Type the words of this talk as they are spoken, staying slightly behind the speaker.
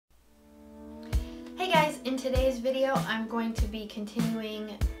in today's video I'm going to be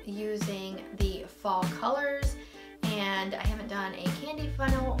continuing using the fall colors, and I haven't done a candy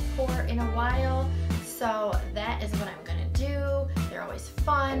funnel pour in a while, so that is what I'm gonna do. They're always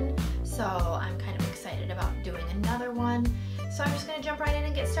fun, so I'm kind of excited about doing another one. So I'm just gonna jump right in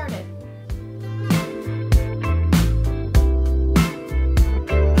and get started.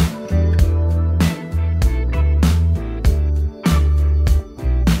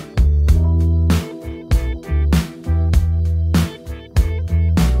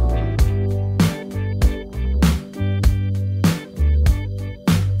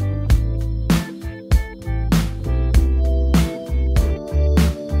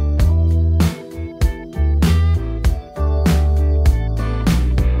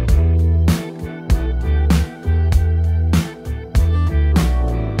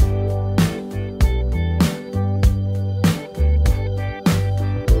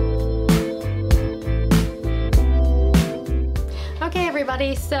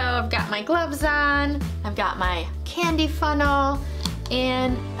 So I've got my gloves on, I've got my candy funnel,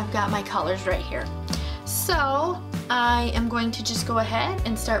 and I've got my colors right here. So I am going to just go ahead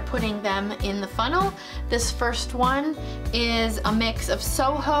and start putting them in the funnel. This first one is a mix of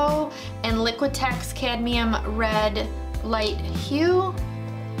Soho and Liquitex Cadmium Red Light Hue.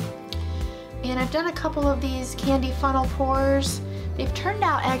 And I've done a couple of these candy funnel pours. They've turned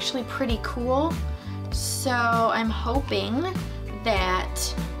out actually pretty cool. So I'm hoping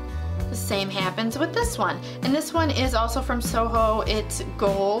that the same happens with this one. And this one is also from Soho. It's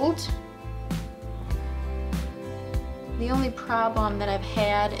gold. The only problem that I've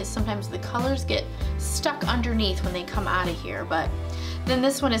had is sometimes the colors get stuck underneath when they come out of here. But then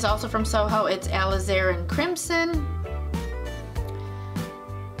this one is also from Soho. It's alizarin crimson.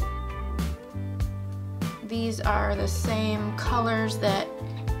 These are the same colors that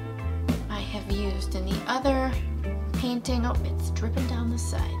I have used in the other painting. Oh, it's dripping down the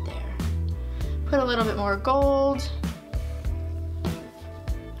side there. Put a little bit more gold.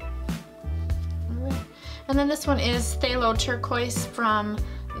 And then this one is Phthalo Turquoise from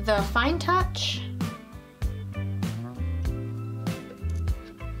the Fine Touch.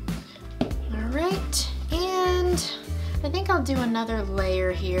 Alright, and I think I'll do another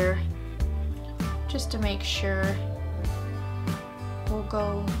layer here just to make sure. We'll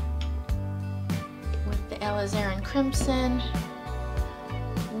go with the alizarin crimson,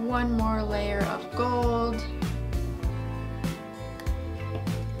 one more layer of gold.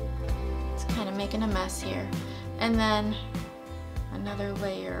 It's kind of making a mess here. And then another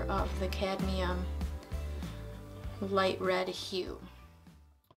layer of the cadmium light red hue.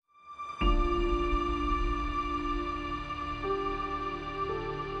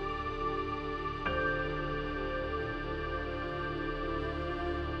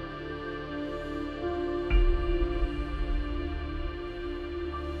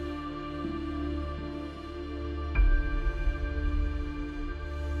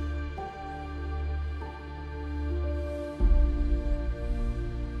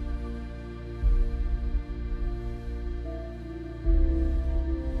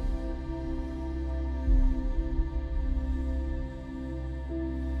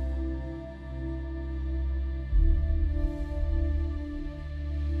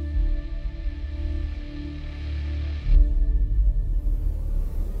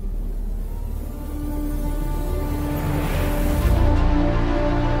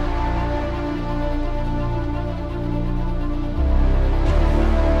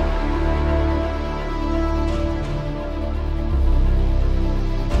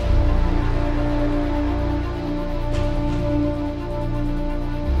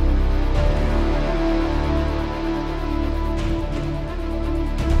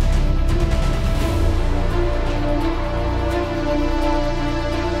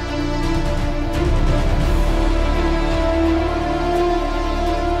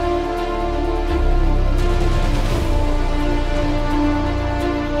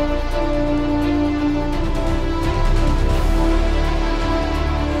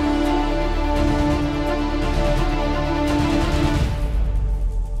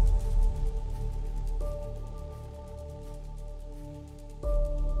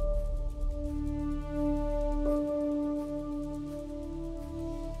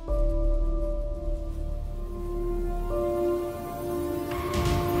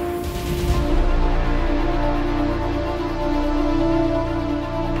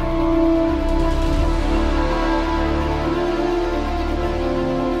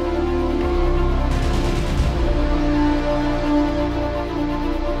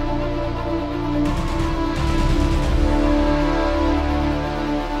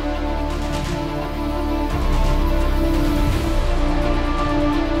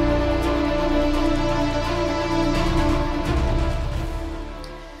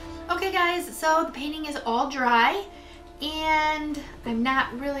 all dry, and I'm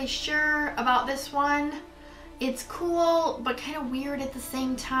not really sure about this one. It's cool, but kind of weird at the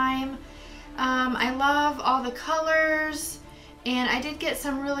same time. I love all the colors, and I did get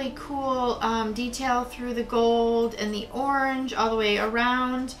some really cool detail through the gold and the orange all the way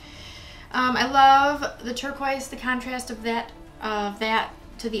around. I love the turquoise, the contrast of that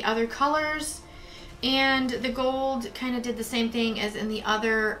to the other colors, and the gold kind of did the same thing as in the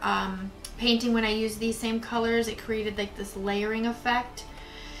other painting. When I used these same colors, it created like this layering effect.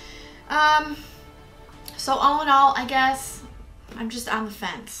 So all in all, I guess I'm just on the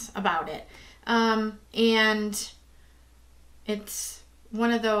fence about it. And it's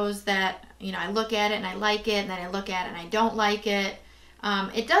one of those that, you know, I look at it and I like it, and then I look at it and I don't like it.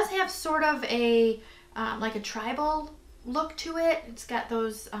 It does have sort of a like a tribal look to it. It's got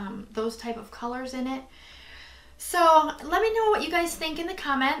those type of colors in it. So let me know what you guys think in the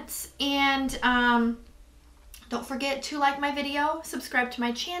comments, and don't forget to like my video, subscribe to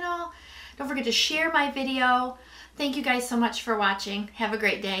my channel, don't forget to share my video. Thank you guys so much for watching. Have a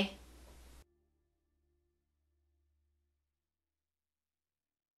great day.